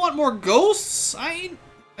 I don't want more ghosts. I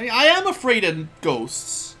am afraid of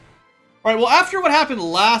ghosts. Alright, well, after what happened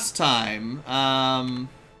last time,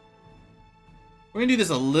 we're gonna do this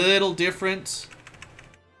a little different.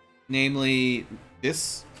 Namely,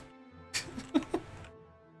 this.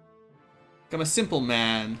 I'm a simple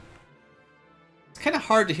man. It's kind of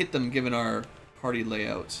hard to hit them given our party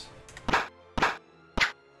layout.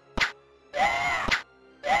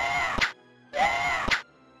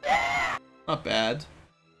 Not bad.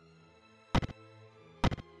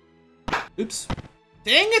 Oops.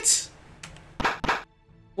 Dang it!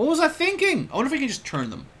 What was I thinking? I wonder if we can just turn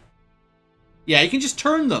them. Yeah, you can just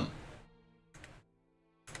turn them.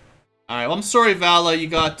 Alright, well, I'm sorry, Vala, you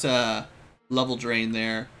got level drain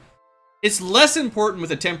there. It's less important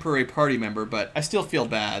with a temporary party member, but I still feel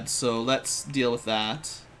bad, so let's deal with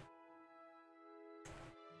that.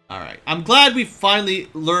 Alright, I'm glad we finally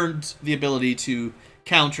learned the ability to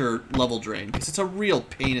counter level drain, because it's a real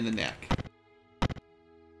pain in the neck.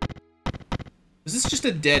 Is this just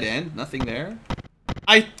a dead end? Nothing there?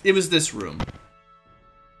 It was this room.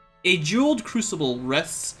 A jeweled crucible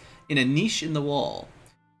rests in a niche in the wall.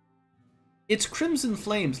 Its crimson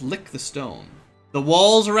flames lick the stone. The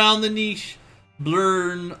walls around the niche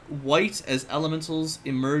burn white as elementals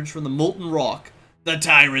emerge from the molten rock. The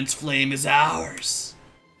tyrant's flame is ours.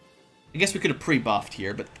 I guess we could have pre-buffed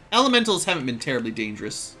here, but elementals haven't been terribly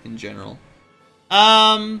dangerous in general.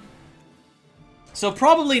 So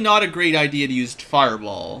probably not a great idea to use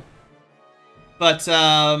Fireball. But,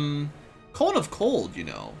 Cone of Cold, you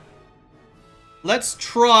know. Let's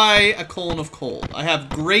try a Cone of Cold. I have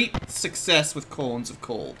great success with Cones of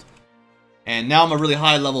Cold. And now I'm a really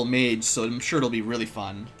high level mage, so I'm sure it'll be really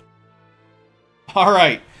fun.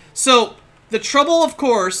 Alright, so the trouble, of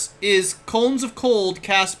course, is Cones of Cold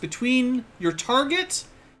cast between your target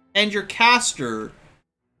and your caster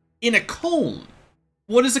in a cone.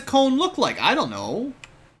 What does a cone look like? I don't know.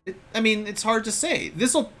 I mean, it's hard to say.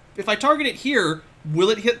 This'll, if I target it here, will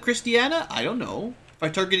it hit Christiana? I don't know. If I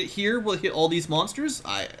target it here, will it hit all these monsters?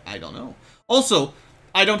 I don't know. Also,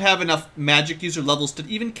 I don't have enough magic user levels to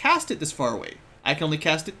even cast it this far away. I can only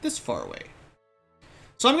cast it this far away.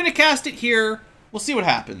 So I'm going to cast it here. We'll see what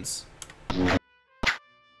happens.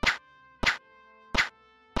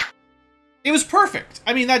 It was perfect.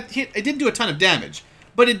 I mean, that hit. It didn't do a ton of damage,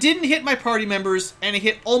 but it didn't hit my party members, and it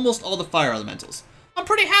hit almost all the fire elementals. I'm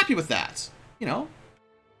pretty happy with that. You know,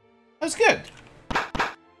 that's good.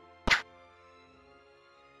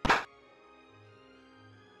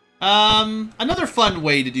 Another fun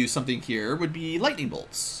way to do something here would be lightning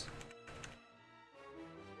bolts.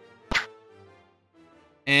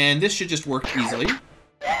 And this should just work easily. Like,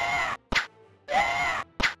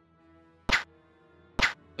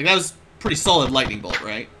 that was pretty solid lightning bolt,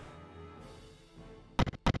 right?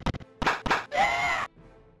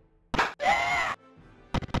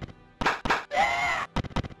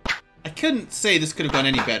 I couldn't say this could have gone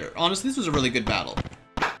any better. Honestly, this was a really good battle.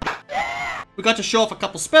 We got to show off a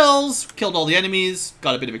couple spells, killed all the enemies,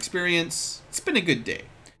 got a bit of experience. It's been a good day.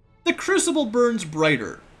 The crucible burns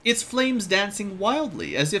brighter, its flames dancing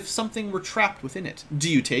wildly, as if something were trapped within it.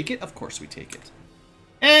 Do you take it? Of course we take it.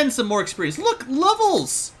 And some more experience. Look,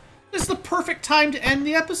 levels! This is the perfect time to end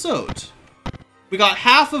the episode. we got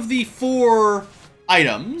half of the 4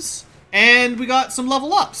 items, and we got some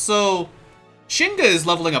level ups. So Shinga is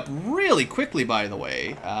leveling up really quickly, by the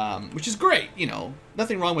way, which is great. You know,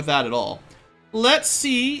 nothing wrong with that at all. Let's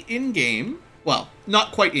see in-game. Well,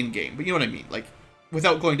 not quite in-game, but you know what I mean. Like,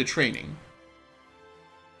 without going to training.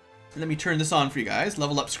 Let me turn this on for you guys.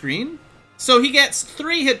 Level up screen. So he gets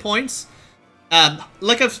 3 hit points.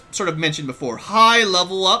 Like I've sort of mentioned before, high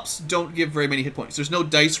level ups don't give very many hit points. There's no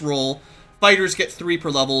dice roll. Fighters get 3 per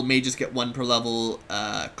level. Mages get 1 per level.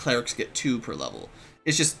 Clerics get 2 per level.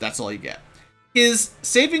 It's just, that's all you get. His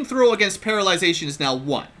saving throw against paralyzation is now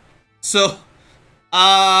 1. So,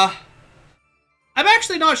 I'm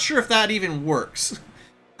actually not sure if that even works.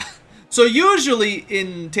 So usually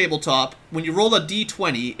in tabletop, when you roll a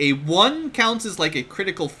d20, a 1 counts as like a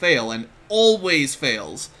critical fail and always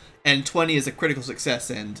fails. And 20 is a critical success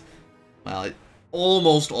and, well, it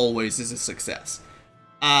almost always is a success.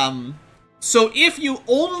 So if you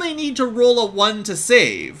only need to roll a 1 to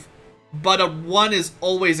save, but a 1 is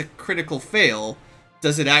always a critical fail,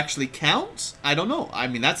 does it actually count? I don't know. I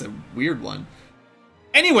mean, that's a weird one.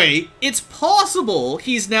 Anyway, it's possible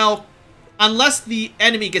he's now, unless the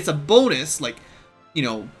enemy gets a bonus, like, you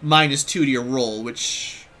know, -2 to your roll,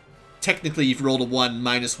 which technically you've rolled a 1,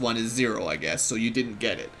 -1 is 0, I guess, so you didn't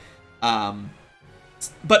get it.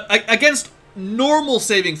 But against normal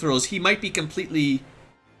saving throws, he might be completely,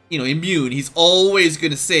 you know, immune. He's always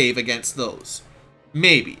going to save against those.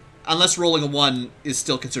 Maybe. Unless rolling a 1 is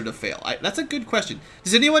still considered a fail. That's a good question.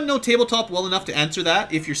 Does anyone know tabletop well enough to answer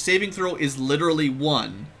that? If your saving throw is literally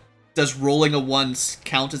 1, does rolling a 1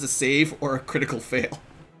 count as a save or a critical fail?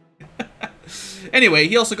 Anyway,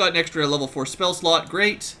 he also got an extra level 4 spell slot.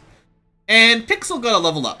 Great. And Pixel got a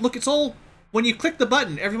level up. Look, it's all... When you click the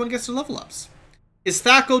button, everyone gets their level ups. His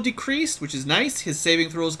Thaco decreased, which is nice. His saving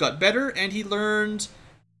throws got better, and he learned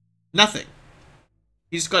nothing.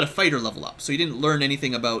 He just got a fighter level up, so he didn't learn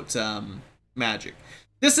anything about magic.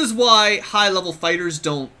 This is why high-level fighters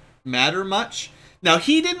don't matter much. Now,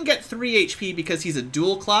 he didn't get 3 HP because he's a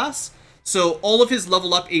dual class, so all of his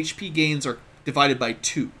level up HP gains are divided by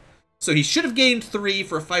 2. So he should have gained 3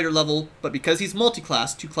 for a fighter level, but because he's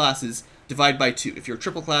multi-class, 2 classes, divide by 2. If you're a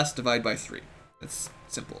triple class, divide by 3. That's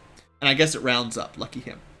simple. And I guess it rounds up. Lucky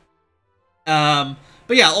him.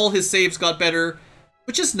 But yeah, all his saves got better,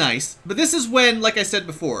 which is nice. But this is when, like I said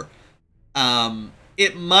before,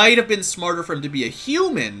 it might have been smarter for him to be a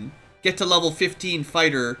human, get to level 15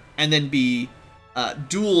 fighter, and then be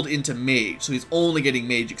dueled into mage. So he's only getting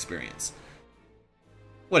mage experience.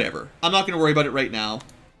 Whatever. I'm not going to worry about it right now.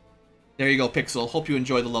 There you go, Pixel. Hope you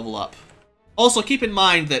enjoy the level up. Also, keep in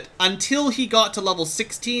mind that until he got to level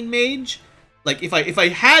 16 mage, like if I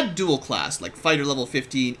had dual class, like fighter level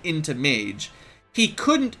 15 into mage, he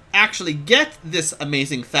couldn't actually get this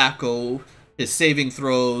amazing Thaco, his saving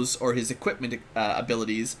throws, or his equipment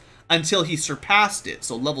abilities until he surpassed it.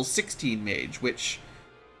 So level 16 mage, which,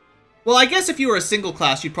 well, I guess if you were a single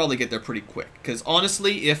class, you'd probably get there pretty quick. Because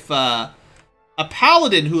honestly, if a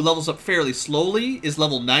paladin who levels up fairly slowly is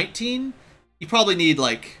level 19, you probably need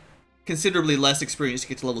like considerably less experience to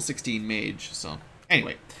get to level 16 mage. So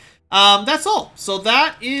anyway, that's all. So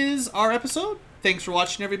that is our episode. Thanks for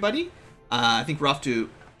watching, everybody. I think we're off to...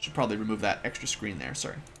 Should probably remove that extra screen there.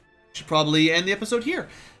 Sorry. Should probably end the episode here.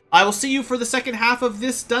 I will see you for the second half of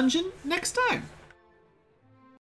this dungeon next time.